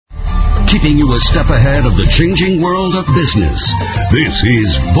keeping you a step ahead of the changing world of business. This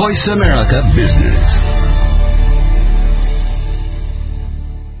is Voice America Business.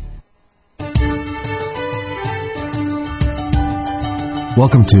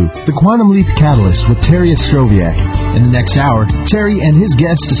 Welcome to The Quantum Leap Catalyst with Terry Ostroviak. In the next hour, Terry and his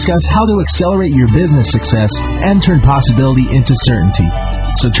guests discuss how to accelerate your business success and turn possibility into certainty.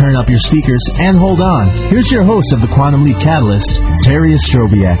 So turn up your speakers and hold on. Here's your host of The Quantum Leap Catalyst, Terry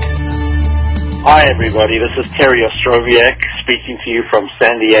Ostroviak. Hi, everybody. This is Terry Ostroviak speaking to you from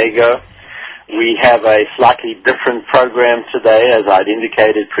San Diego. We have a slightly different program today, as I'd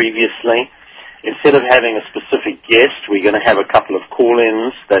indicated previously. Instead of having a specific guest, we're going to have a couple of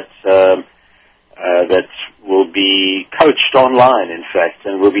call-ins that will be coached online, in fact,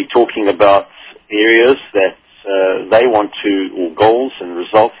 and we'll be talking about areas that they want to, or goals and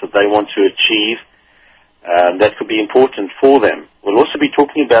results that they want to achieve that could be important for them. We'll also be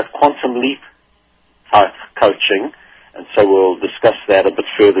talking about quantum leap type coaching, and so we'll discuss that a bit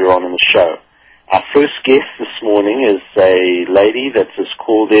further on in the show. Our first guest this morning is a lady that has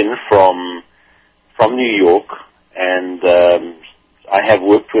called in from New York, and I have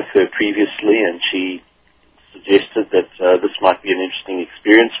worked with her previously, and she suggested that this might be an interesting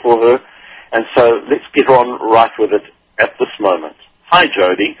experience for her. And so let's get on right with it at this moment. Hi,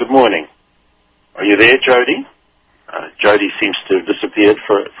 Jody. Good morning. Are you there, Jody? Jody seems to have disappeared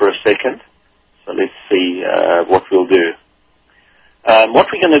for a second, so let's see what we'll do. What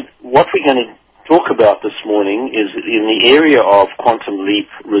we're going to talk about this morning is in the area of quantum leap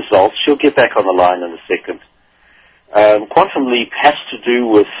results. She'll get back on the line in a second. Quantum leap has to do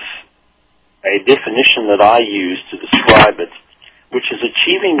with a definition that I use to describe it, which is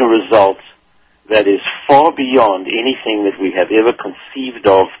achieving a result that is far beyond anything that we have ever conceived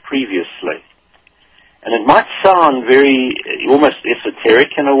of previously. And it might sound very, almost esoteric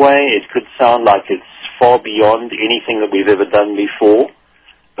in a way. It could sound like it's far beyond anything that we've ever done before.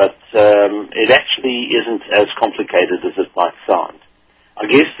 But it actually isn't as complicated as it might sound. Our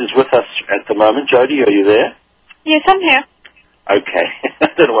guest is with us at the moment. Jody, are you there? Yes, I'm here. Okay. I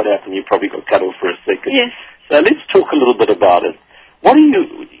don't know what happened. You probably got cut off for a second. Yes. So let's talk a little bit about it.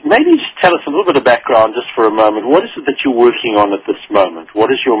 Maybe just tell us a little bit of background just for a moment. What is it that you're working on at this moment?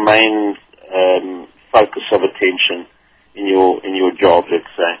 What is your main focus of attention in your job,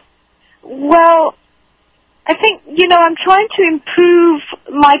 let's say? Well, I think, I'm trying to improve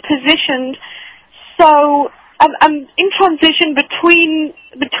my position, so I'm in transition between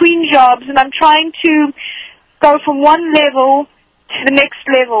jobs, and I'm trying to go from one level to the next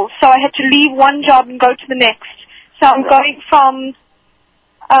level. So I had to leave one job and go to the next. So I'm going from,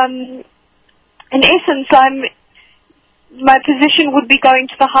 in essence, my position would be going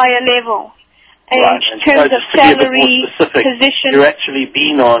to the higher level. And in terms of salary, position. You're actually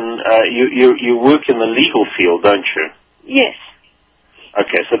been on, you work in the legal field, don't you? Yes.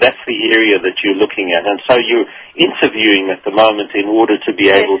 Okay, so that's the area that you're looking at. And so you're interviewing at the moment in order to be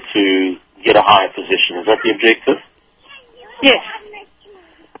able to get a higher position. Is that the objective? Yes.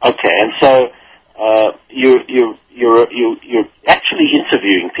 Okay, and so you're actually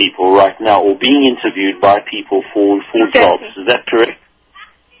interviewing people right now, or being interviewed by people for jobs. Is that correct?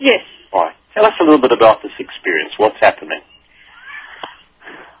 Yes. All right. Tell us a little bit about this experience. What's happening?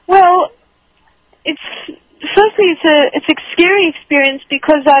 Well, it's a scary experience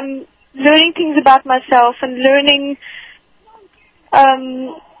because I'm learning things about myself and learning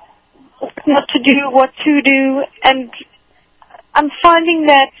what to do, what to do, and I'm finding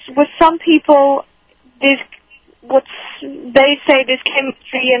that with some people they say there's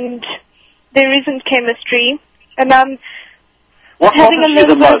chemistry and there isn't chemistry, and I'm having a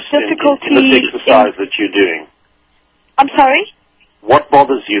little bit of difficulty in this exercise that you're doing. I'm sorry? What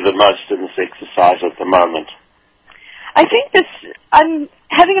bothers you the most in this exercise at the moment? I think I'm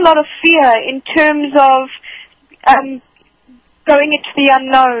having a lot of fear in terms of going into the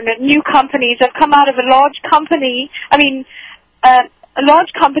unknown at new companies. I've come out of a large company, a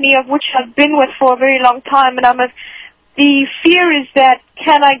large company of which I've been with for a very long time, and the fear is that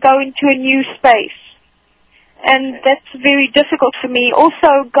can I go into a new space? And that's very difficult for me.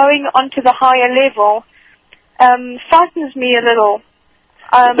 Also, going onto the higher level frightens me a little.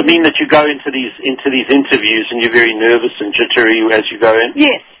 Does it mean that you go into these interviews and you're very nervous and jittery as you go in?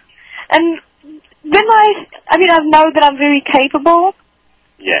 Yes. And then I know that I'm very capable.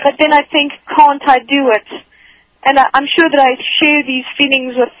 Yes. But then I think, can't I do it? And I'm sure that I share these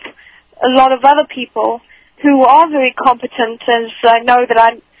feelings with a lot of other people who are very competent, as I know that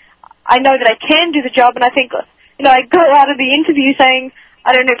I can do the job, and I think, I go out of the interview saying,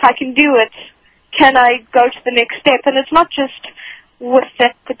 I don't know if I can do it. Can I go to the next step? And it's not just with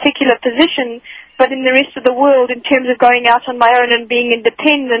that particular position, but in the rest of the world, in terms of going out on my own and being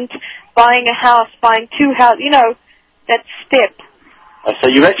independent, buying a house, buying 2 houses, that step. So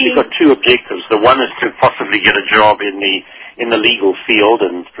you've actually got 2 objectives. The one is to possibly get a job in the legal field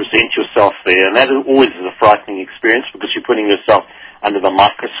and present yourself there, and that always is a frightening experience because you're putting yourself under the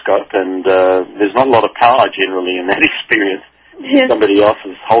microscope, and there's not a lot of power generally in that experience. Yes. Somebody else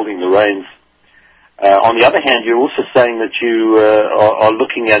is holding the reins. On the other hand, you're also saying that you are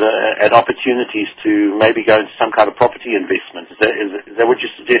looking at opportunities to maybe go into some kind of property investment. Is that what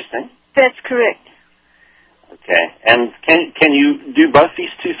you're suggesting? That's correct. Okay. And can you do both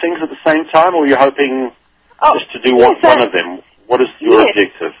these 2 things at the same time, or you're hoping just to do one of them? What is your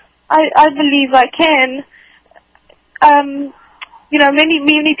objective? I believe I can.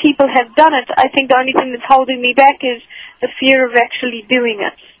 Many people have done it. I think the only thing that's holding me back is the fear of actually doing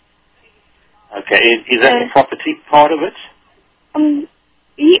it. Okay, is that the property part of it?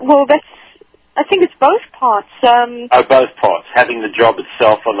 I think it's both parts. Both parts, having the job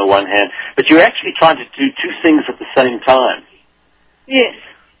itself on the one hand, but you're actually trying to do 2 things at the same time. Yes.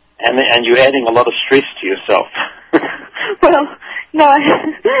 And you're adding a lot of stress to yourself. Well, no,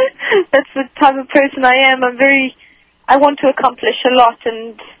 that's the type of person I am. I want to accomplish a lot,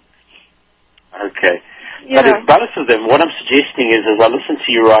 and... Okay. But in both of them, what I'm suggesting is, as I listen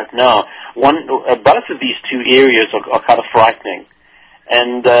to you right now, both of these 2 areas are kind of frightening.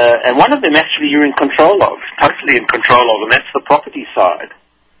 And one of them actually you're in control of, totally in control of, and that's the property side.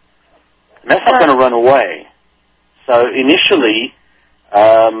 And that's not going to run away. So initially,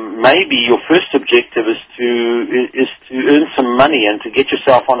 maybe your first objective is to earn some money and to get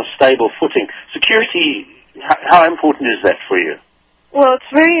yourself on a stable footing. Security, how important is that for you? Well,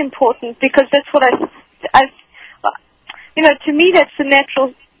 it's very important because that's what to me that's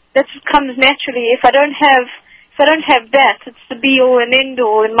that comes naturally. If I don't have that, it's the be all and end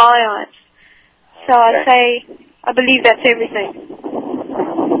all in my eyes. So I believe that's everything.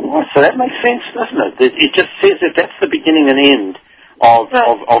 Well, so that makes sense, doesn't it? It just says that that's the beginning and end of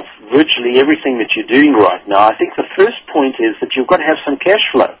virtually everything that you're doing right now. I think the first point is that you've got to have some cash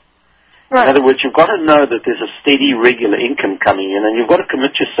flow. Right. In other words, you've got to know that there's a steady, regular income coming in, and you've got to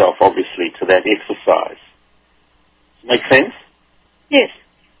commit yourself, obviously, to that exercise. Make sense? Yes.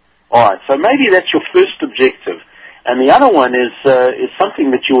 All right, so maybe that's your first objective. And the other one is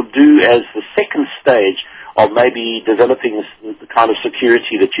something that you'll do as the second stage of maybe developing the kind of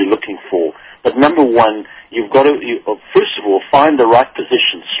security that you're looking for. But number one, you've got to, first of all, find the right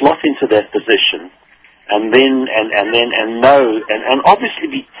position, slot into that position, and then know, and obviously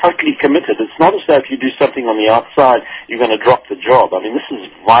be totally committed. It's not as though if you do something on the outside, you're going to drop the job. I mean, this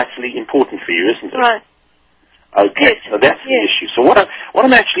is vitally important for you, isn't it? Right. Okay, so that's the issue. So what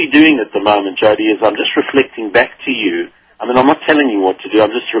I'm actually doing at the moment, Jody, is I'm just reflecting back to you. I mean, I'm not telling you what to do.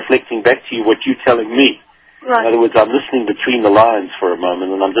 I'm just reflecting back to you what you're telling me. Right. In other words, I'm listening between the lines for a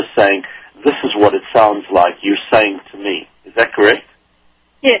moment, and I'm just saying, this is what it sounds like you're saying to me. Is that correct?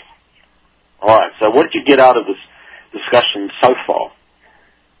 Yes. All right, so what did you get out of this discussion so far?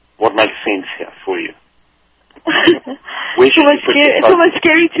 What makes sense here for you? It's almost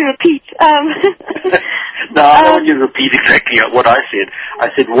scary to repeat. No, I don't want you to repeat exactly what I said. I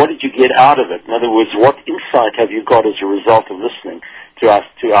said, what did you get out of it? In other words, what insight have you got as a result of listening to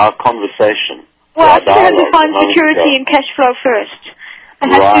our conversation? Well, I still have to find security and cash flow first. I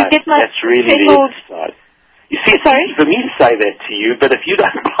have to get my that's really the insight. You see, it's easy for me to say that to you, but if you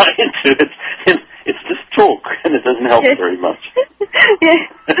don't buy into it, it's just talk, and it doesn't help very much. Yeah,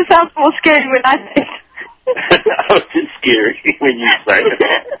 it sounds more scary when I say it. Oh, it's scary when you say it.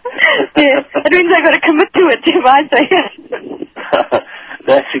 Yeah, it means I've got to commit to it if I say it.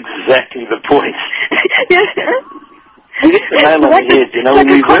 That's exactly the point. Yeah. You hit the nail on the head, when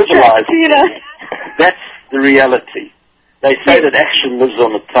we verbalize, that's the reality. They say that action lives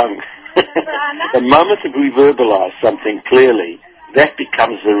on the tongue. The moment that we verbalize something clearly, that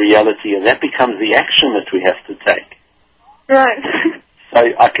becomes the reality, and that becomes the action that we have to take. Right. So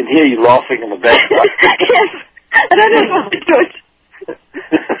I can hear you laughing in the background. Yes. I don't know what to do it.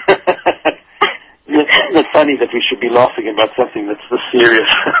 Isn't it funny that we should be laughing about something that's so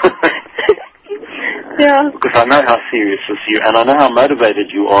serious? Yeah. Because I know how serious this is, and I know how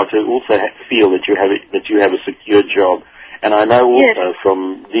motivated you are to also feel that you have a secure job. And I know also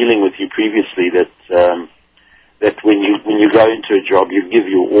from dealing with you previously that when you go into a job, you give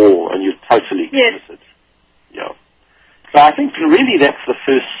your all and you're totally committed. Yeah. So I think really that's the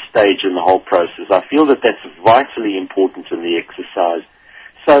first stage in the whole process. I feel that that's vitally important in the exercise.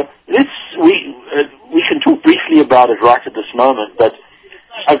 So we can talk briefly about it right at this moment, but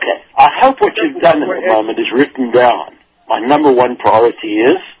okay. I hope what you've done at the moment is written down. my number one priority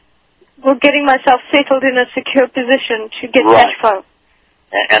is? Well, getting myself settled in a secure position to get Right. cash flow.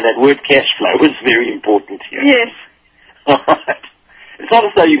 And that word cash flow is very important here. Yes. All right. It's not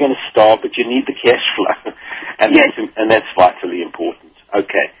as though you're going to starve, but you need the cash flow, and Yes. that's vitally important.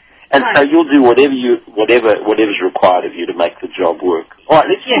 Okay. And Right. so you'll do whatever's required of you to make the job work. All right.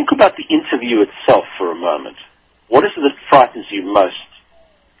 Let's Yes. talk about the interview itself for a moment. What is it that frightens you most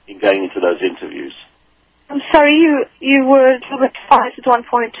in going into those interviews? I'm sorry, you were a little bit quiet at one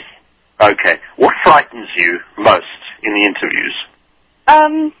point. Okay. What frightens you most in the interviews?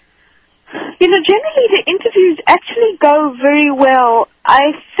 Generally the interviews actually go very well.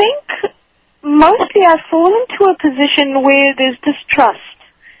 I think mostly I fall into a position where there's distrust,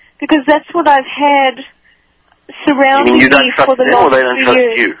 because that's what I've had surrounding You don't me trust for the them, last or they don't 2 trust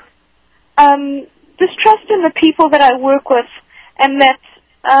years. you? Distrust in the people that I work with, and that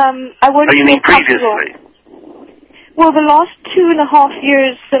I won't Oh, you feel mean comfortable. previously? Well, the last 2.5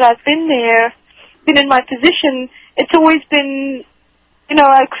 years that I've been in my position, it's always been,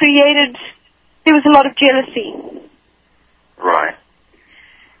 there was a lot of jealousy. Right.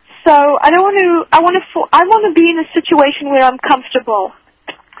 So I want to be in a situation where I'm comfortable.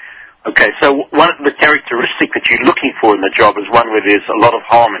 Okay, so one of the characteristics that you're looking for in the job is one where there's a lot of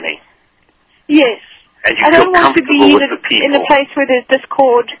harmony. Yes. And you I feel don't want to be comfortable with the people. in a place where there's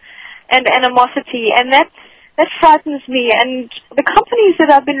discord and animosity, and that frightens me. And the companies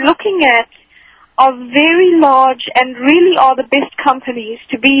that I've been looking at are very large and really are the best companies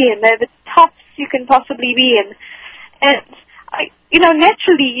to be in. They're the tops you can possibly be in. And,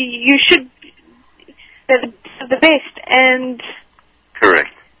 naturally, you should, they're the best. And, Correct.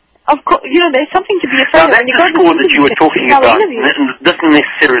 of course, there's something to be Now, afraid of. that And you go to discord that you were talking our about interviews. doesn't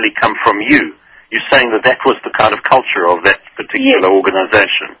necessarily come from you. You're saying that was the kind of culture of that particular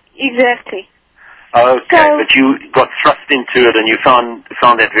organization. Exactly. Okay, So- but you got thrust into it and you found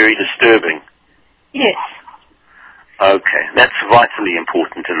that very disturbing. Yes. Okay, that's vitally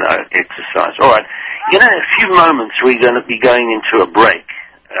important in the exercise. All right. In a few moments, we're going to be going into a break,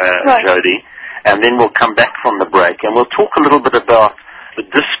 Right. Jody, and then we'll come back from the break, and we'll talk a little bit about the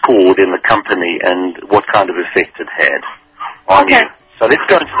discord in the company and what kind of effect it had on Okay. you. So let's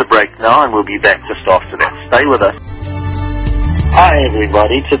go into the break now, and we'll be back just after that. Stay with us. Hi,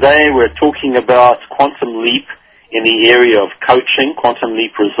 everybody. Today we're talking about Quantum Leap in the area of coaching, Quantum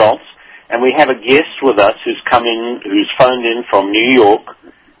Leap results. And we have a guest with us who's phoned in from New York.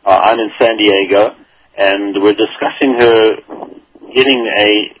 I'm in San Diego, and we're discussing her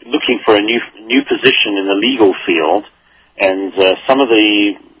looking for a new position in the legal field, and some of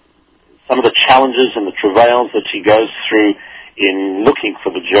the challenges and the travails that she goes through in looking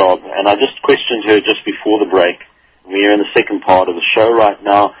for the job. And I just questioned her just before the break. We are in the second part of the show right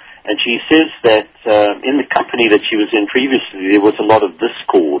now, and she says that in the company that she was in previously, there was a lot of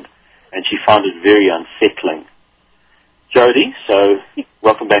discord, and she found it very unsettling. Jody, so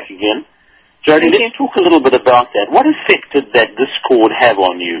welcome back again. Jody, Thank let's talk a little bit about that. What effect did that discord have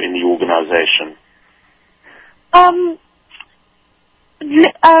on you in the organization? Well,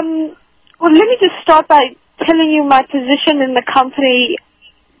 let me just start by telling you my position in the company.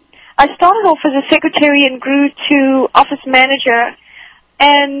 I started off as a secretary and grew to office manager,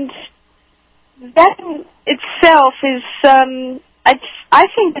 and that in itself is, I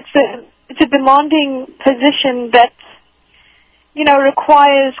think it's a demanding position that,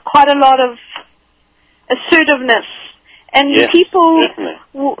 requires quite a lot of assertiveness, and Yes, people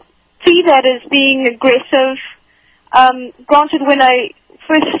definitely. see that as being aggressive. Granted, when I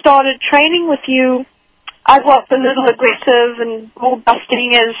first started training with you, I was a little aggressive and more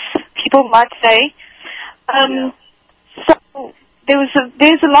busting, as people might say. So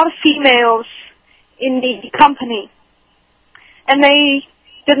there's a lot of females in the company, and they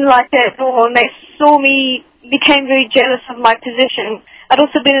didn't like that at all, and they saw me, became very jealous of my position. I'd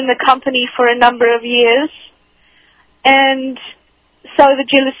also been in the company for a number of years, and so the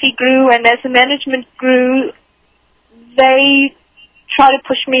jealousy grew, and as the management grew, they tried to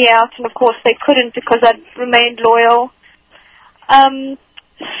push me out, and of course they couldn't because I'd remained loyal.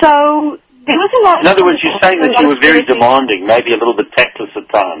 So there was a lot. In other words, you're saying that you were very demanding, maybe a little bit tactless at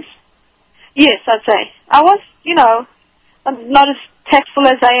times. Yes, I'd say. I was, I'm not as tactful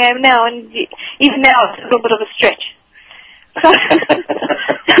as I am now, and even now it's a little bit of a stretch. So,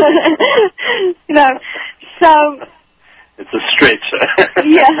 so... It's a stretch.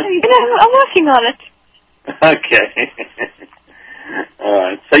 Yeah, I'm working on it. Okay. All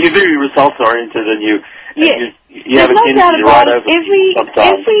right. So you're very result-oriented, and you have a There's no tendency doubt to about ride it. over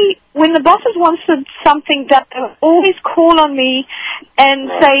sometimes. When the bosses wanted something done, they would always call on me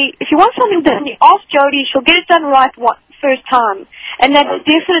and say, if you want something done, you ask Jody, she'll get it done right first time. And that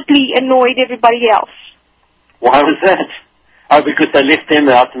definitely annoyed everybody else. Why was that? Oh, because they left them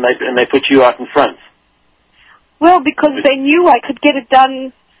out and they put you out in front. Well, because they knew I could get it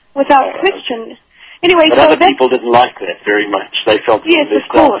done without question. Anyway, but other people didn't like that very much. They felt yes, of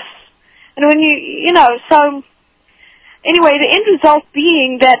course. And when so anyway, the end result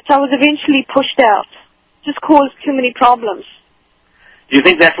being that I was eventually pushed out, just caused too many problems. Do you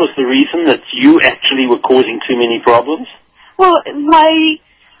think that was the reason, that you actually were causing too many problems? Well,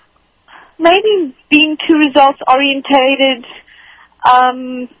 maybe being too results orientated,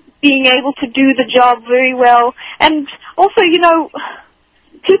 being able to do the job very well, and also,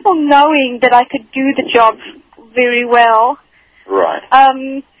 people knowing that I could do the job very well. Right.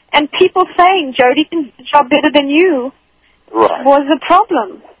 And people saying, Jody can do the job better than you. Right. Was a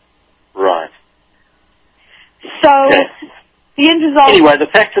problem. Right. So, the end result... Anyway, the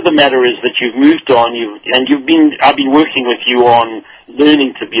fact of the matter is that you've moved on, I've been working with you on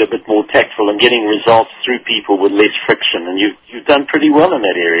learning to be a bit more tactful and getting results through people with less friction, and you've done pretty well in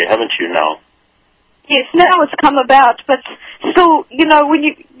that area, haven't you, now? Yes, now it's come about, but still, when I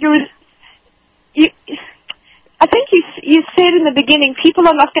think you said in the beginning, people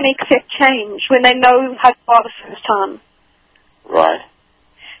are not going to accept change when they know how far the first time. Right.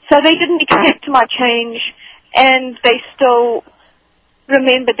 So they didn't accept my change, and they still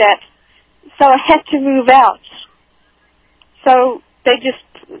remembered that. So I had to move out. So they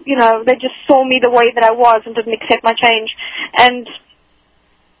just saw me the way that I was and didn't accept my change. And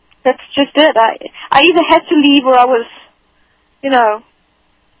that's just it. I either had to leave or I was,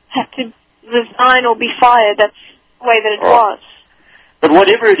 had to resign or be fired. That's the way that it was. But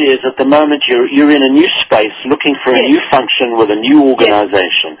whatever it is, at the moment you're in a new space looking for a new function with a new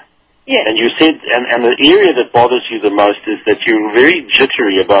organization. Yes. And you said, and the area that bothers you the most is that you're very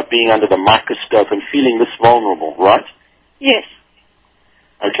jittery about being under the microscope and feeling this vulnerable, right? Yes.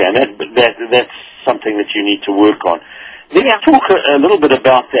 Okay, and that's something that you need to work on. Let's talk a little bit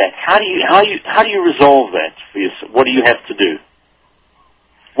about that. How do you resolve that for yourself? What do you have to do?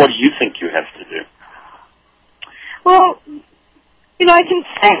 What do you think you have to do? Well, I can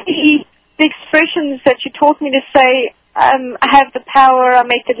say the expressions that you taught me to say, I have the power, I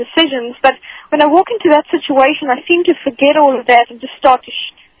make the decisions, but when I walk into that situation, I seem to forget all of that and just start to,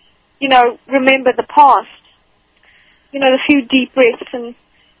 remember the past. The few deep breaths and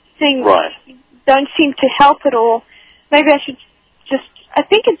things don't seem to help at all. Maybe I should I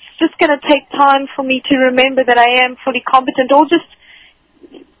think it's just going to take time for me to remember that I am fully competent, or just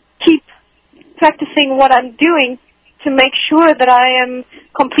keep practicing what I'm doing to make sure that I am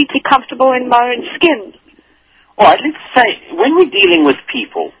completely comfortable in my own skin. All right, let's say, when we're dealing with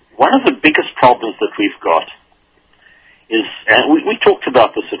people, one of the biggest problems that we've got is, and we talked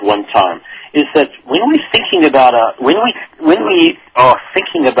about this at one time, is that when we're thinking about when we are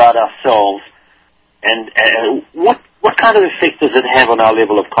thinking about ourselves, and what kind of effect does it have on our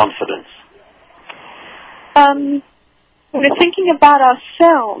level of confidence? When we're thinking about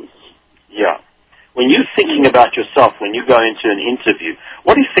ourselves. Yeah. When you're thinking about yourself, when you go into an interview,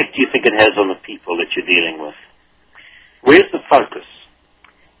 what effect do you think it has on the people that you're dealing with? Where's the focus?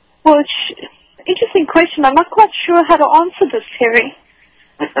 Well, it's an interesting question. I'm not quite sure how to answer this, Terry.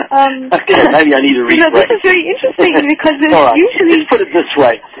 Okay, maybe I need to rephrase. This is very interesting because right. usually... Let's put it this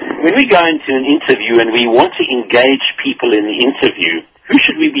way. When we go into an interview and we want to engage people in the interview, who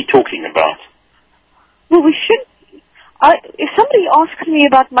should we be talking about? Well, we should... if somebody asks me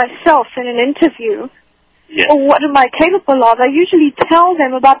about myself in an interview, or what am I capable of, I usually tell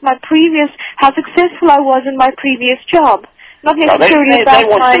them about how successful I was in my previous job. Not necessarily they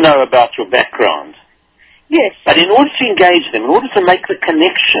want to know about your background. Yes. But in order to engage them, in order to make the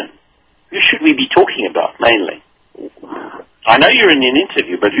connection, who should we be talking about mainly? I know you're in an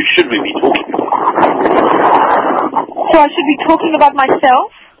interview, but who should we be talking about? So I should be talking about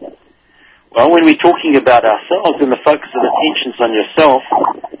myself? Well, when we're talking about ourselves and the focus of attention's on yourself,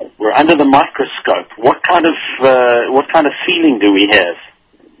 we're under the microscope. What kind of feeling do we have?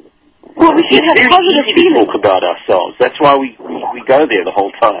 Well, we should have positive feeling. It's very easy to talk about ourselves. That's why we go there the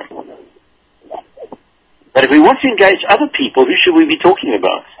whole time. But if we want to engage other people, who should we be talking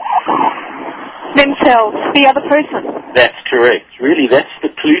about? Themselves, the other person. That's correct. Really, that's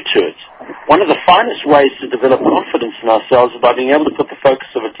the clue to it. One of the finest ways to develop confidence in ourselves is by being able to put the focus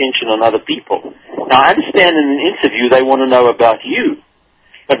of attention on other people. Now, I understand in an interview they want to know about you.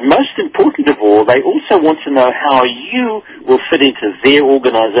 But most important of all, they also want to know how you will fit into their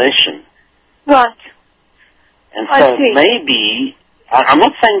organization. Right. And so maybe, I'm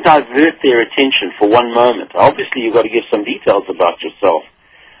not saying divert their attention for one moment. Obviously, you've got to give some details about yourself.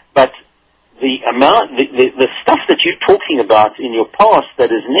 But the stuff that you're talking about in your past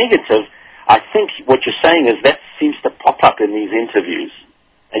that is negative, I think what you're saying is that seems to pop up in these interviews,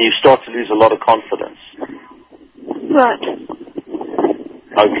 and you start to lose a lot of confidence. Right.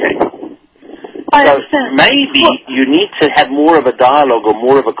 Okay. I So understand. maybe you need to have more of a dialogue or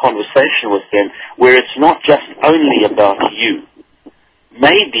more of a conversation with them where it's not just only about you.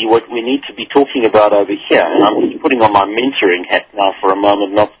 Maybe what we need to be talking about over here, and I'm putting on my mentoring hat now for a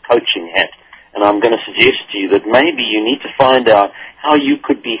moment, not coaching hat, and I'm going to suggest to you that maybe you need to find out how you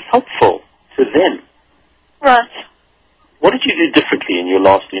could be helpful to them. Right. What did you do differently in your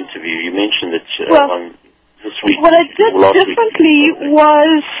last interview? You mentioned that this week. What I did differently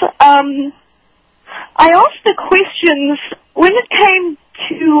was I asked the questions. When it came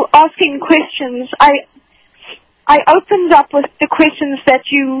to asking questions, I opened up with the questions that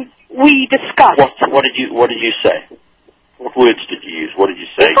we discussed. What did you say? What words did you use? What did you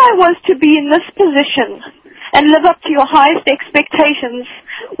say? If I was to be in this position and live up to your highest expectations,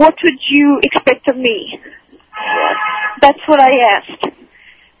 what would you expect of me? Right. That's what I asked.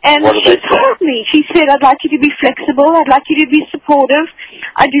 And What did she they say? told me, she said, I'd like you to be flexible, I'd like you to be supportive,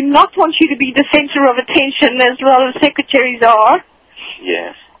 I do not want you to be the center of attention as well as secretaries are.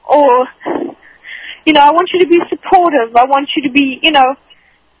 Yes. Or, I want you to be supportive, I want you to be,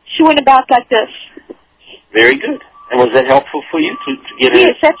 she went about like this. Very good. And was that helpful for you to get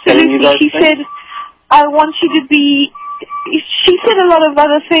Yes, her telling you absolutely. those She things? said, I want you to be, she said a lot of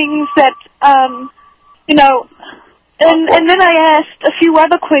other things that, and then I asked a few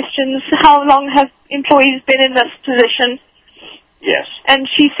other questions. How long have employees been in this position? Yes. And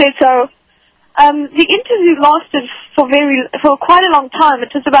she said so. The interview lasted for quite a long time.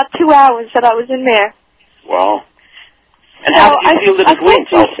 It was about 2 hours that I was in there. Wow. And So how did you feel that I it went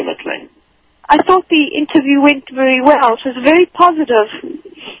thought ultimately? I thought the interview went very well. It was very positive.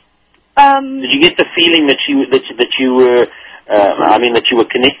 Did you get the feeling that you were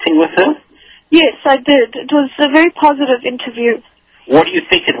connecting with her? Yes, I did. It was a very positive interview. What do you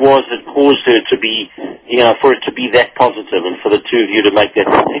think it was that caused her to be, for it to be that positive and for the two of you to make that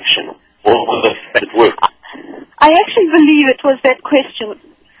connection? Or the fact it worked? I actually believe it was that question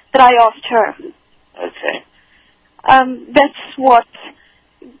that I asked her. Okay. That's what,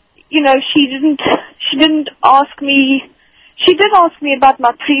 she didn't ask me, she did ask me about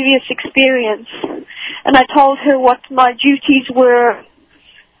my previous experience, and I told her what my duties were.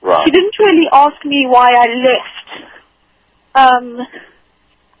 Right. She didn't really ask me why I left.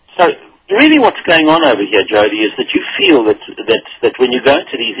 So, really what's going on over here, Jody, is that you feel that when you go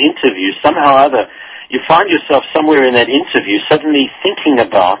into these interviews, somehow or other, you find yourself somewhere in that interview suddenly thinking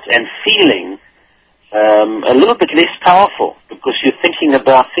about and feeling a little bit less powerful because you're thinking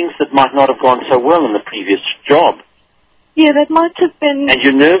about things that might not have gone so well in the previous job. Yeah, that might have been... And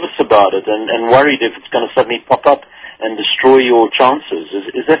you're nervous about it and worried if it's going to suddenly pop up and destroy your chances.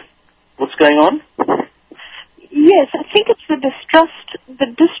 Is that what's going on? Yes, I think it's the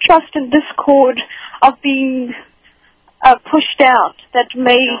distrust and discord of being pushed out that Does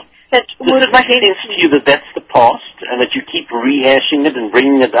it make sense to you that that's the past and that you keep rehashing it and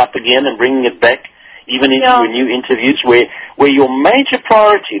bringing it up again and bringing it back even into your new interviews where your major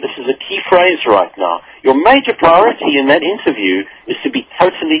priority, this is a key phrase right now, your major priority in that interview is to be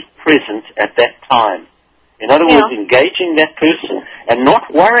totally present at that time. In other words, engaging that person and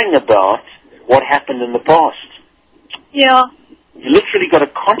not worrying about what happened in the past. Yeah. You literally got to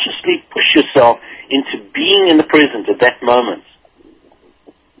consciously push yourself into being in the present at that moment.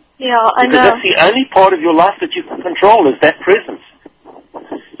 Yeah, I know. Because that's the only part of your life that you can control is that presence.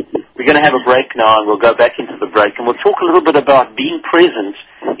 We're going to have a break now, and we'll go back into the break, and we'll talk a little bit about being present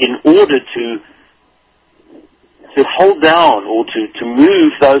in order to hold down or to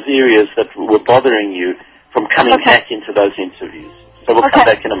move those areas that were bothering you from coming back into those interviews. So we'll come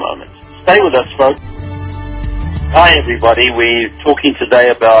back in a moment. Stay with us, folks. Hi, everybody. We're talking today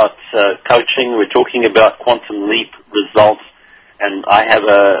about coaching. We're talking about Quantum Leap results. And I have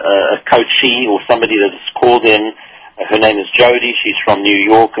a coachee or somebody that has called in. Her name is Jody. She's from New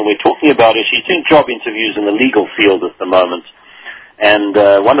York. And we're talking about her. She's doing job interviews in the legal field at the moment.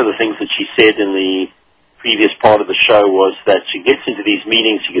 And one of the things that she said in the previous part of the show was that she gets into these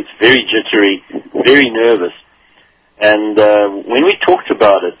meetings, she gets very jittery, very nervous. And when we talked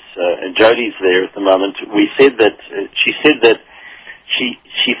about it, and Jody's there at the moment, she said that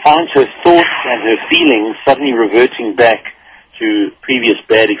she finds her thoughts and her feelings suddenly reverting back to previous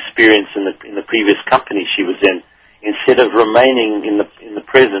bad experience in the previous company she was in, instead of remaining in the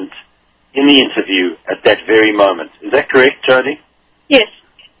present in the interview at that very moment. Is that correct, Jody? Yes.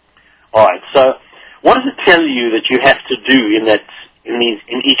 All right. So, what does it tell you that you have to do in that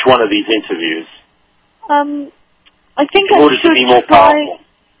in each one of these interviews? I think in I order to should be more try powerful.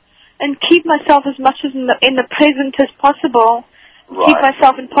 and keep myself as much as in the present as possible. Right. Keep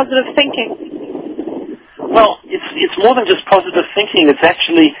myself in positive thinking. Well, it's more than just positive thinking. It's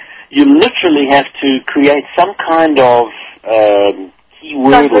actually, you literally have to create some kind of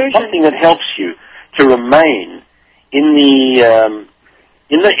keyword or something that helps you to remain in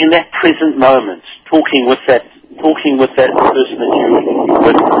that present moment, talking with that person that you're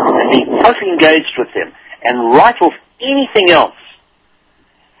with, and being totally engaged with them, and write off anything else.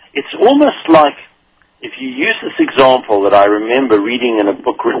 It's almost like, if you use this example that I remember reading in a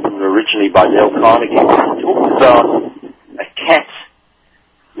book written originally by Dale Carnegie, it talks about a cat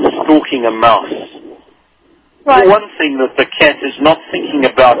stalking a mouse. Right. The one thing that the cat is not thinking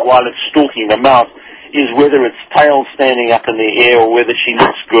about while it's stalking the mouse is whether its tail's standing up in the air or whether she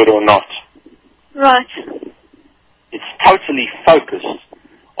looks good or not. Right. It's totally focused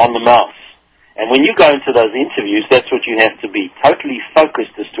on the mouse. And when you go into those interviews, that's what you have to be, totally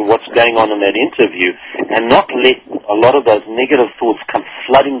focused as to what's going on in that interview, and not let a lot of those negative thoughts come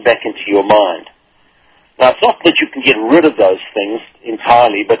flooding back into your mind. Now, it's not that you can get rid of those things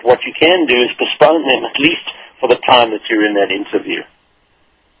entirely, but what you can do is postpone them at least for the time that you're in that interview.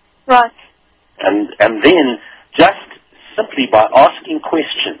 Right. And then, just simply by asking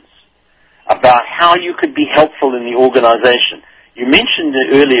questions about how you could be helpful in the organization. You mentioned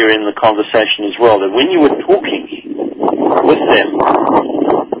earlier in the conversation as well that when you were talking with them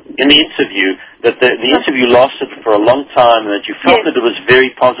in the interview, that the interview lasted for a long time and that you felt that it was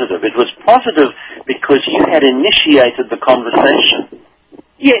very positive. It was positive because you had initiated the conversation.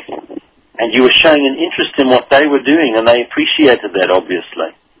 Yes. And you were showing an interest in what they were doing, and they appreciated that,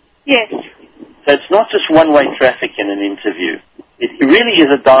 obviously. Yes. So it's not just one-way traffic in an interview. It really is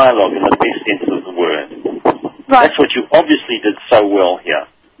a dialogue in the best sense of the word. Right. That's what you obviously did so well here.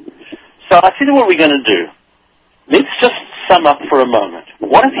 So I tell you what we're going to do. Let's just sum up for a moment.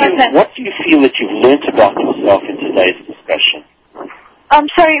 What do you feel that you've learnt about yourself in today's discussion? I'm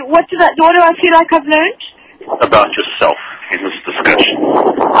sorry, what do I feel like I've learned? About yourself in this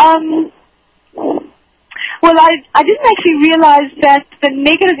discussion. Well, I didn't actually realize that the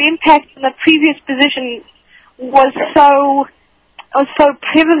negative impact in the previous position was so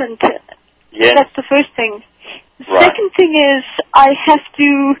prevalent. Yes. That's the first thing. The Right. second thing is I have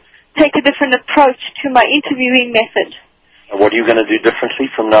to take a different approach to my interviewing method. And what are you going to do differently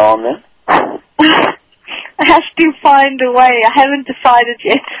from now on then? I have to find a way. I haven't decided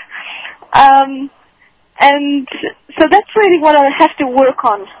yet. And so that's really what I have to work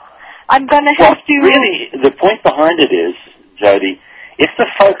on. I'm going to have to... Really, the point behind it is, Jody,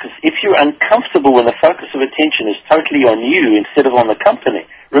 if you're uncomfortable when the focus of attention is totally on you instead of on the company,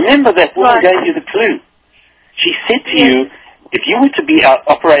 remember that woman gave you the clue. She said to you, if you were to be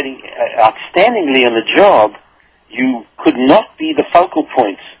operating outstandingly in the job, you could not be the focal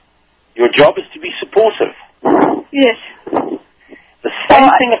point. Your job is to be supportive. Yes. The same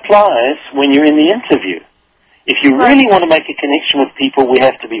thing applies when you're in the interview. If you really want to make a connection with people, we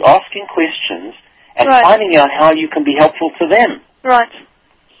have to be asking questions and finding out how you can be helpful to them. Right.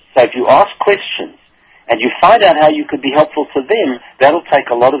 So if you ask questions and you find out how you could be helpful to them, that'll take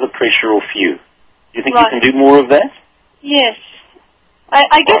a lot of the pressure off you. Do you think you can do more of that? Yes.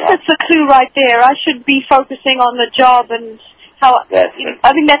 I guess that's the clue right there. I should be focusing on the job and how...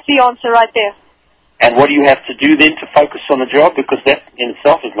 I think that's the answer right there. And what do you have to do then to focus on the job? Because that in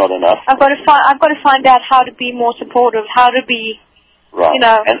itself is not enough. I've got to find out how to be more supportive, how to be,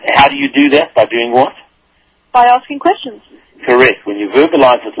 And how do you do that? By doing what? By asking questions. Correct. When you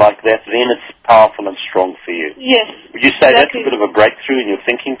verbalize it like that, then it's powerful and strong for you. Yes. Would you say that's a bit of a breakthrough in your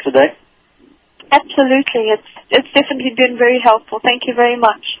thinking today? Absolutely. It's definitely been very helpful. Thank you very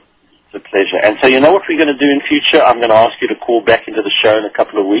much. It's a pleasure. And so you know what we're going to do in future? I'm going to ask you to call back into the show in a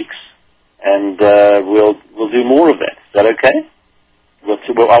couple of weeks, and we'll do more of that. Is that okay?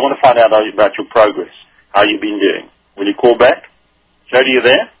 I want to find out about your progress, how you've been doing. Will you call back? Jody, you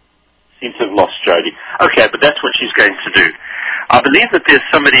there? Seems to have lost Jody. Okay, but that's what she's going to do. I believe that there's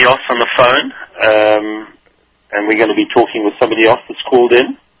somebody else on the phone, and we're going to be talking with somebody else that's called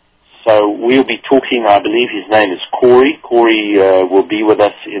in. So we'll be talking, I believe his name is Corey. Corey will be with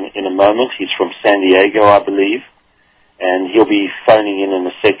us in a moment. He's from San Diego, I believe. And he'll be phoning in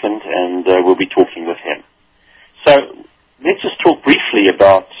a second, and we'll be talking with him. So let's just talk briefly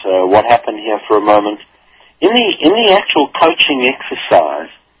about what happened here for a moment. In the actual coaching exercise,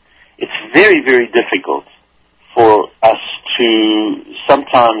 it's very, very difficult for us to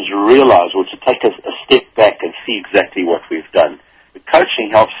sometimes realize or to take a step back and see exactly what we've done. The coaching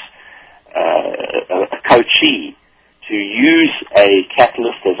helps a coachee to to use a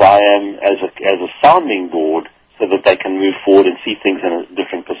catalyst as I am as a sounding board so that they can move forward and see things in a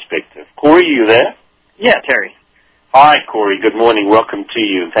different perspective. Corey, are you there? Yeah, Terry. Hi, Corey. Good morning. Welcome to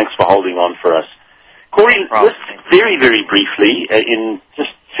you, and thanks for holding on for us. Corey, just very, very briefly, in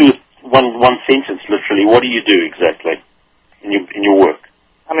just one sentence, literally, what do you do exactly in your work?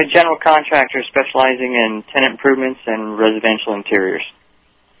 I'm a general contractor specializing in tenant improvements and residential interiors.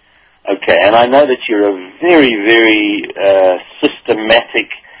 Okay, and I know that you're a very, very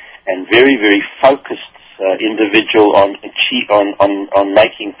systematic and very, very focused individual on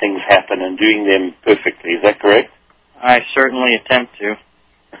making things happen and doing them perfectly. Is that correct? I certainly attempt to.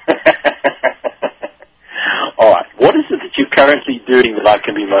 All right. What is it that you're currently doing that I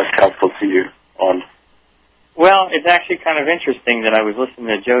can be most helpful to you on? Well, it's actually kind of interesting that I was listening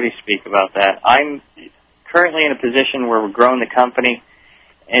to Jody speak about that. I'm currently in a position where we're growing the company,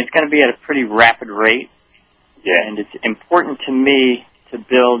 and it's going to be at a pretty rapid rate. Yeah. And it's important to me to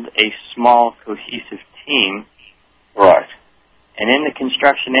build a small, cohesive team. Right. And in the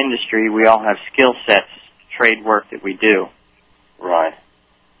construction industry, we all have skill sets, trade work that we do. Right.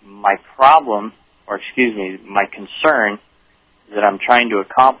 My concern that I'm trying to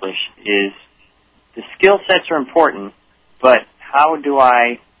accomplish is the skill sets are important, but how do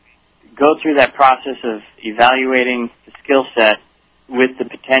I go through that process of evaluating the skill set with the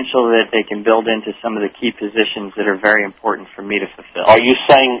potential that they can build into some of the key positions that are very important for me to fulfill? Are you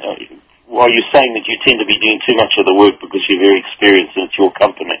saying that you tend to be doing too much of the work because you're very experienced and it's your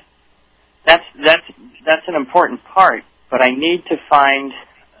company? That's an important part, but I need to find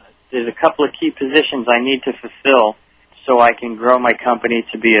there's a couple of key positions I need to fulfill so I can grow my company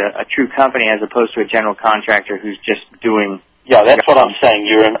to be a true company as opposed to a general contractor who's just doing... Yeah, that's what I'm saying.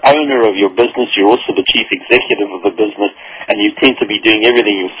 You're an owner of your business. You're also the chief executive of the business, and you tend to be doing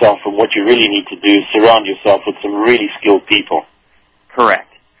everything yourself, and what you really need to do is surround yourself with some really skilled people. Correct.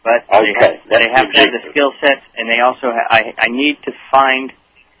 But okay, they have to have the skill sets, and they also I need to find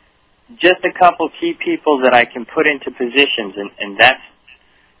just a couple key people that I can put into positions, and that's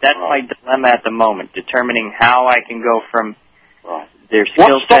my dilemma at the moment, determining how I can go from their skill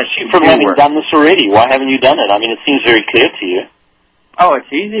sets. What stops you from having done this already? Why haven't you done it? I mean, it seems very clear to you. Oh, it's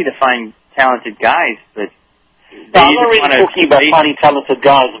easy to find talented guys, but... I'm not really talking about finding talented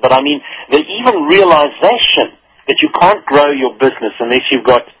guys, but I mean, the even realization that you can't grow your business unless you've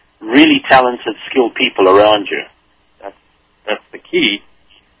got really talented, skilled people around you. That's the key.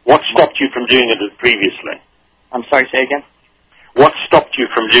 What stopped you from doing it previously? I'm sorry, say again? What stopped you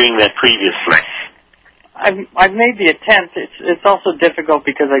from doing that previously? I've made the attempt. It's also difficult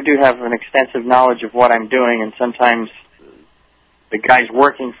because I do have an extensive knowledge of what I'm doing, and sometimes the guys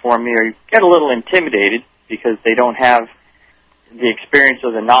working for me get a little intimidated because they don't have the experience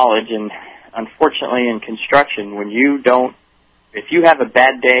or the knowledge. And unfortunately, in construction, if you have a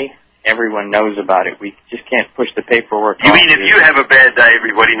bad day, everyone knows about it. We just can't push the paperwork. You mean if you have a bad day,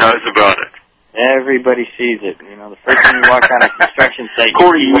 everybody knows about it? Everybody sees it. You know, the first time you walk on a construction site...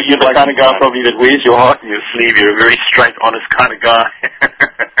 Corey, you're the kind of guy probably that wears your heart in your sleeve. You're a very straight, honest kind of guy.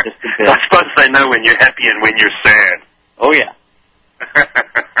 Just a bit. I suppose they know when you're happy and when you're sad. Oh, yeah.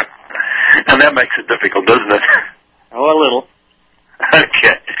 And that makes it difficult, doesn't it? Oh, a little.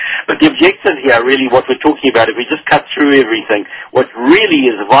 Okay. But the objective here, really, what we're talking about, if we just cut through everything, what really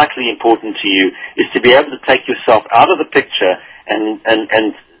is vitally important to you is to be able to take yourself out of the picture and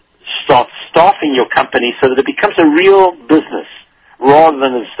start staffing your company so that it becomes a real business rather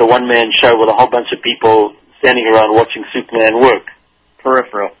than it's the one-man show with a whole bunch of people standing around watching Superman work.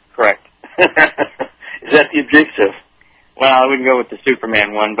 Peripheral, correct. Is that the objective? Well, I wouldn't go with the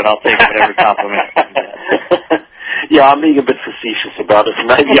Superman one, but I'll take whatever compliment I can get. Yeah, I'm being a bit facetious about it.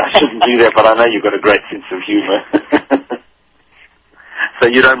 Maybe I shouldn't do that, but I know you've got a great sense of humor. So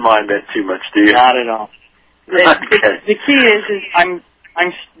you don't mind that too much, do you? Not at all. Okay. The key is I'm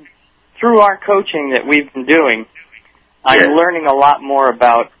through our coaching that we've been doing, I'm learning a lot more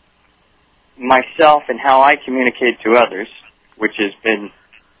about myself and how I communicate to others, which has been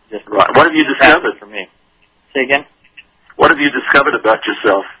just right. What have you discovered for me? Say again? What have you discovered about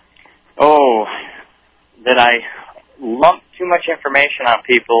yourself? Oh, that I lump too much information on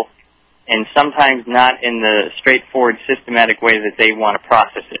people and sometimes not in the straightforward, systematic way that they want to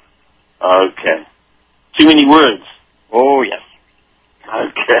process it. Okay. Too many words? Oh, yes.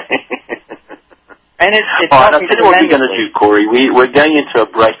 Okay. And it's all right, I'll tell you what we're going to do, Corey. We're going into a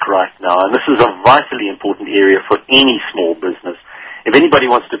break right now, and this is a vitally important area for any small business. If anybody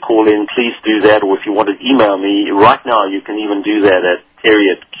wants to call in, please do that, or if you want to email me, right now you can even do that at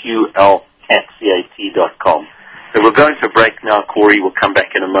Terry@QLCAT.com. So we're going to a break now, Corey. Corey. We'll come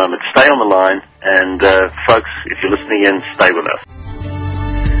back in a moment. Stay on the line, and folks, if you're listening in, stay with us.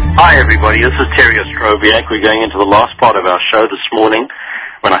 Hi, everybody. This is Terry Ostroviak. We're going into the last part of our show this morning.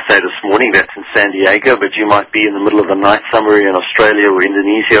 When I say this morning, that's in San Diego, but you might be in the middle of the night somewhere in Australia or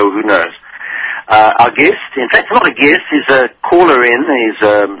Indonesia, or who knows. Our guest, in fact, not a guest, he's a caller in. He's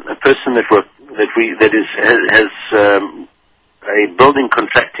a person has a building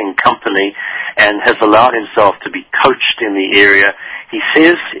contracting company and has allowed himself to be coached in the area. He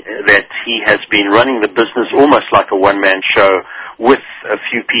says that he has been running the business almost like a one-man show with a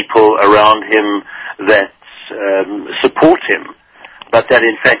few people around him that support him, but that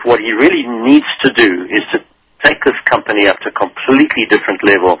in fact what he really needs to do is to take this company up to a completely different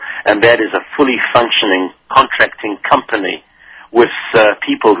level, and that is a fully functioning contracting company with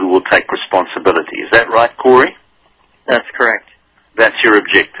people who will take responsibility. Is that right, Corey? That's correct. That's your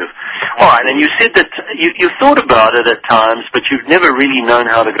objective. All right, and you said that you thought about it at times, but you've never really known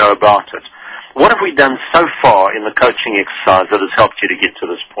how to go about it. What have we done so far in the coaching exercise that has helped you to get to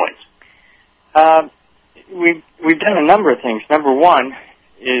this point? We've done a number of things. Number one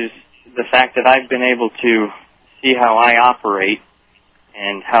is the fact that I've been able to see how I operate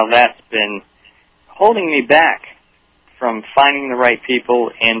and how that's been holding me back from finding the right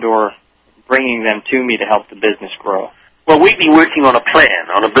people and or bringing them to me to help the business grow. Well, we've been working on a plan,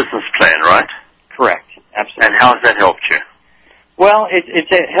 on a business plan, right? Correct. Absolutely. And how has that helped you? Well, it's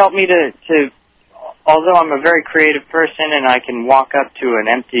helped me to, although I'm a very creative person and I can walk up to an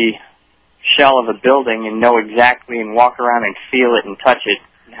empty shell of a building and know exactly and walk around and feel it and touch it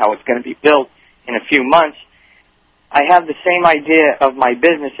and how it's going to be built in a few months, I have the same idea of my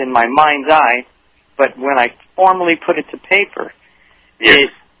business in my mind's eye, but when I formally put it to paper, yes,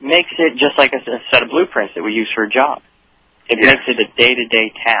 it makes it just like a set of blueprints that we use for a job. It yes. makes it a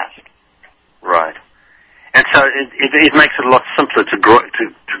day-to-day task. Right. And so it makes it a lot simpler to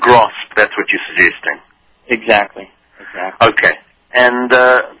grasp. That's what you're suggesting. Exactly. Okay. And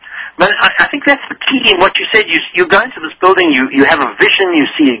but I think that's the key in what you said. You go into this building, you have a vision, you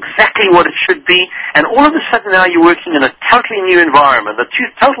see exactly what it should be, and all of a sudden now you're working in a totally new environment. The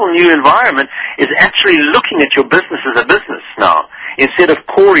total new environment is actually looking at your business as a business now, instead of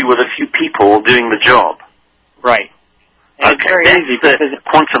Corey with a few people doing the job. Right. And it's very easy because it's a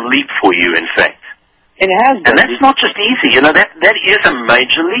quantum leap for you, in fact. It has been. And that's not just easy. You know, that is a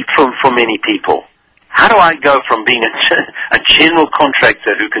major leap for many people. How do I go from being a general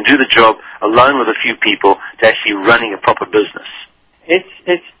contractor who can do the job alone with a few people to actually running a proper business?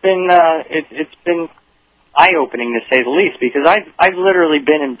 It's been eye-opening to say the least, because I've literally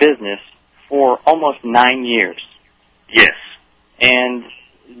been in business for almost 9 years. Yes. And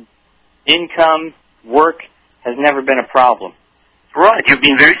income, work has never been a problem. Right. You've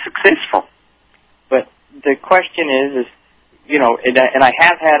been very successful. But the question is, you know, and I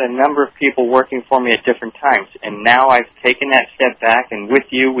have had a number of people working for me at different times, and now I've taken that step back, and with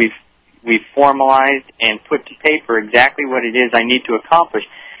you, we've formalized and put to paper exactly what it is I need to accomplish.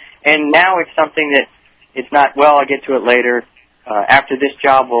 And now it's something that it's not, well, I'll get to it later. After this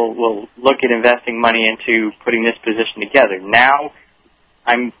job, we'll look at investing money into putting this position together. Now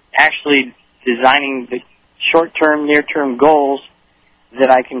I'm actually designing the short-term, near-term goals that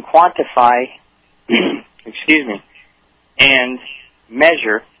I can quantify, excuse me, and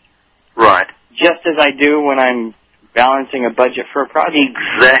measure. Right. Just as I do when I'm balancing a budget for a project.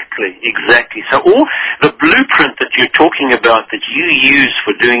 Exactly. So all the blueprint that you're talking about that you use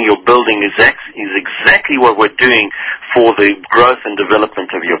for doing your building is exactly what we're doing for the growth and development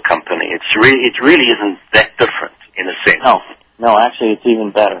of your company. It really isn't that different in a sense. No, actually it's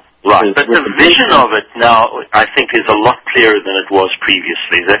even better. Right, but the vision of it now, I think, is a lot clearer than it was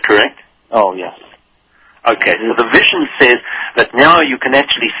previously. Is that correct? Oh, yes. Okay, so the vision says that now you can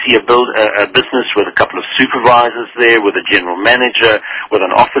actually see a business with a couple of supervisors there, with a general manager, with an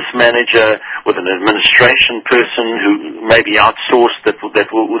office manager, with an administration person who may be outsourced that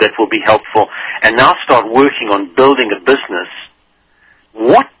will be helpful, and now start working on building a business.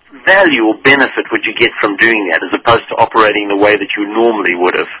 What value or benefit would you get from doing that as opposed to operating the way that you normally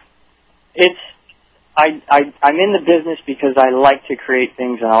would have? I'm in the business because I like to create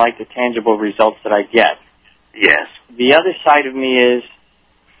things and I like the tangible results that I get. Yes. The other side of me is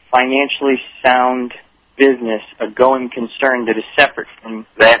financially sound business, a going concern that is separate from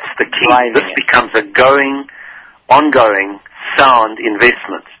That's the key. This becomes a ongoing, sound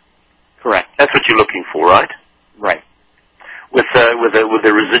investment. Correct. That's what you're looking for, right? Right. With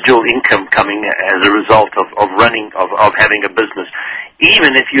the residual income coming as a result of having a business,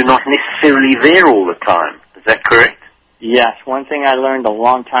 even if you're not necessarily there all the time. Is that correct? Yes, one thing I learned a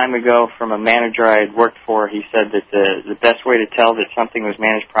long time ago from a manager I had worked for, he said that the best way to tell that something was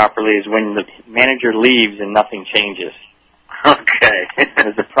managed properly is when the manager leaves and nothing changes. Okay.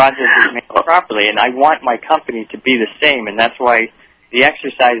 Because the project is managed properly, and I want my company to be the same, and that's why the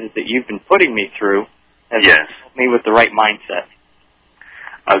exercises that you've been putting me through have helped me with the right mindset.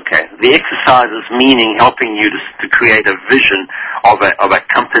 Okay. The exercises meaning helping you to create a vision of a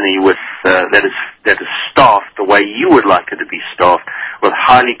company with that is staffed the way you would like it to be staffed, with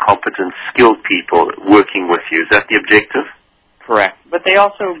highly competent, skilled people working with you. Is that the objective? Correct. But they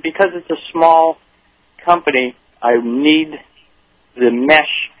also, because it's a small company, I need the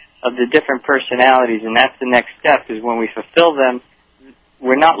mesh of the different personalities, and that's the next step, is when we fulfill them,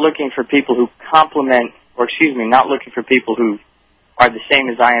 we're not looking for people who complement, not looking for people who are the same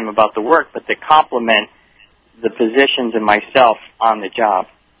as I am about the work, but that complement the positions and myself on the job.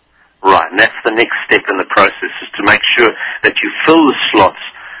 Right, and that's the next step in the process, is to make sure that you fill the slots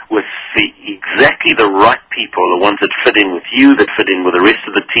with exactly the right people, the ones that fit in with you, that fit in with the rest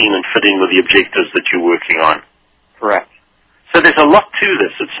of the team, and fit in with the objectives that you're working on. Correct. So there's a lot to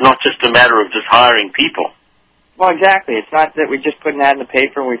this. It's not just a matter of just hiring people. Well, exactly. It's not that we just put an ad in the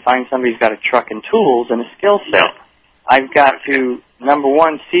paper and we find somebody's got a truck and tools and a skill set. No. I've got to, number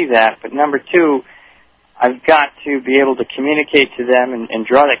one, see that, but number two, I've got to be able to communicate to them and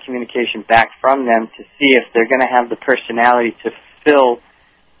draw that communication back from them to see if they're going to have the personality to fill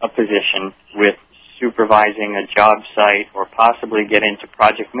a position with supervising a job site or possibly get into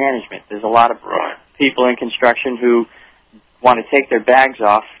project management. There's a lot of people in construction who want to take their bags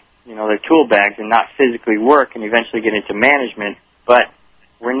off, their tool bags, and not physically work and eventually get into management, but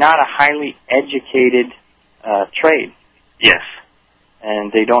we're not a highly educated trade. Yes.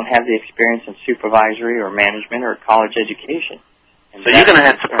 And they don't have the experience in supervisory or management or college education. And so you're going to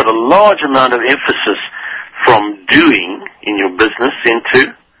have to put a large amount of emphasis from doing in your business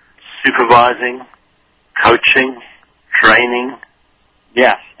into supervising, coaching, training.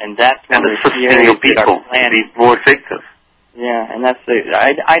 Yes, and that's and assisting your people to be more effective. Yeah, and that's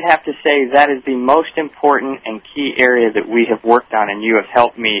I'd have to say that is the most important and key area that we have worked on, and you have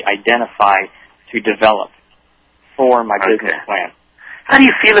helped me identify to develop for my business plan. How do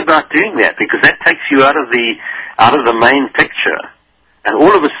you feel about doing that? Because that takes you out of the main picture, and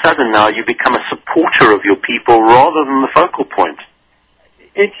all of a sudden now you become a supporter of your people rather than the focal point.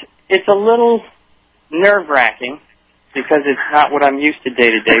 It's a little nerve-wracking because it's not what I'm used to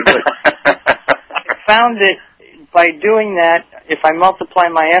day to day, but I found that by doing that, if I multiply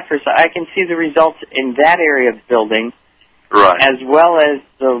my efforts, I can see the results in that area of building, as well as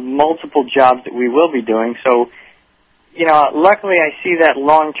the multiple jobs that we will be doing. So, luckily I see that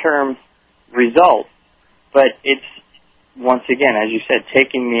long-term result, but it's, once again, as you said,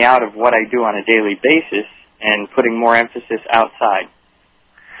 taking me out of what I do on a daily basis and putting more emphasis outside.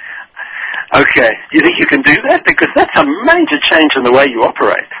 Okay. Do you think you can do that? Because that's a major change in the way you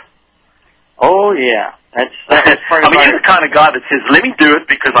operate. Oh, yeah. That's part of you're the kind of guy that says, let me do it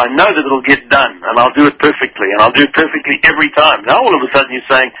because I know that it'll get done, and I'll do it perfectly, and I'll do it perfectly every time. Now all of a sudden you're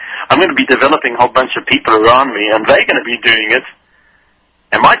saying, I'm going to be developing a whole bunch of people around me, and they're going to be doing it,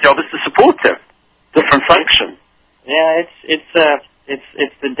 and my job is to support them. Different function. Yeah, it's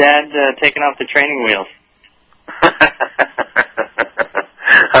the dad taking off the training wheels.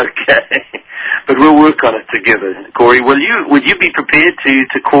 Okay. But we'll work on it together. Corey, would you be prepared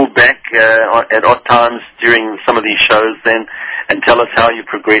to call back at odd times during some of these shows then and tell us how you're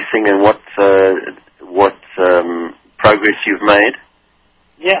progressing and what progress you've made?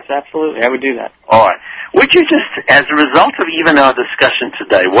 Yes, absolutely. I would do that. All right. Would you just, as a result of even our discussion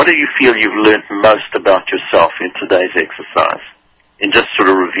today, what do you feel you've learned most about yourself in today's exercise, in just sort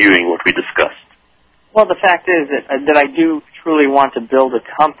of reviewing what we discussed? Well, the fact is that I do truly want to build a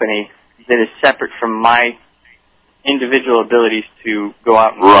company that is separate from my individual abilities to go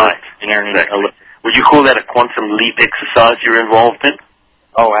out and work and earn a living. Would you call that a quantum leap exercise you're involved in?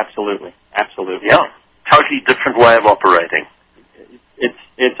 Oh, absolutely. Absolutely. Yeah. Totally different way of operating.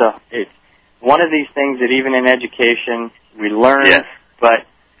 It's one of these things that even in education we learn, but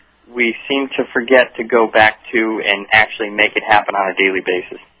we seem to forget to go back to and actually make it happen on a daily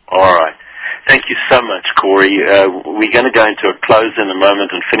basis. All right. Thank you so much, Corey. We're going to go into a close in a moment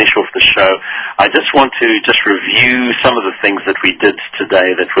and finish off the show. I just want to review some of the things that we did today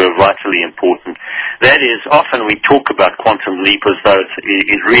that were vitally important. That is, often we talk about quantum leap as though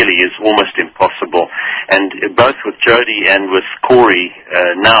it really is almost impossible. And both with Jody and with Corey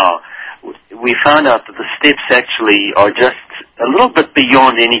now, we found out that the steps actually are just a little bit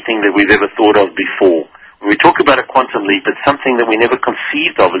beyond anything that we've ever thought of before. When we talk about a quantum leap, it's something that we never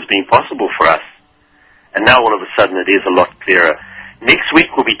conceived of as being possible for us. and now all of a sudden it is a lot clearer. Next week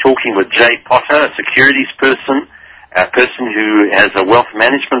we'll be talking with Jay Potter, a securities person, a person who has a wealth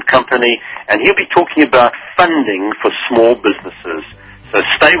management company, and he'll be talking about funding for small businesses. So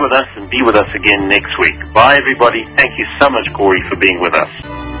stay with us and be with us again next week. Bye, everybody. Thank you so much, Corey, for being with us.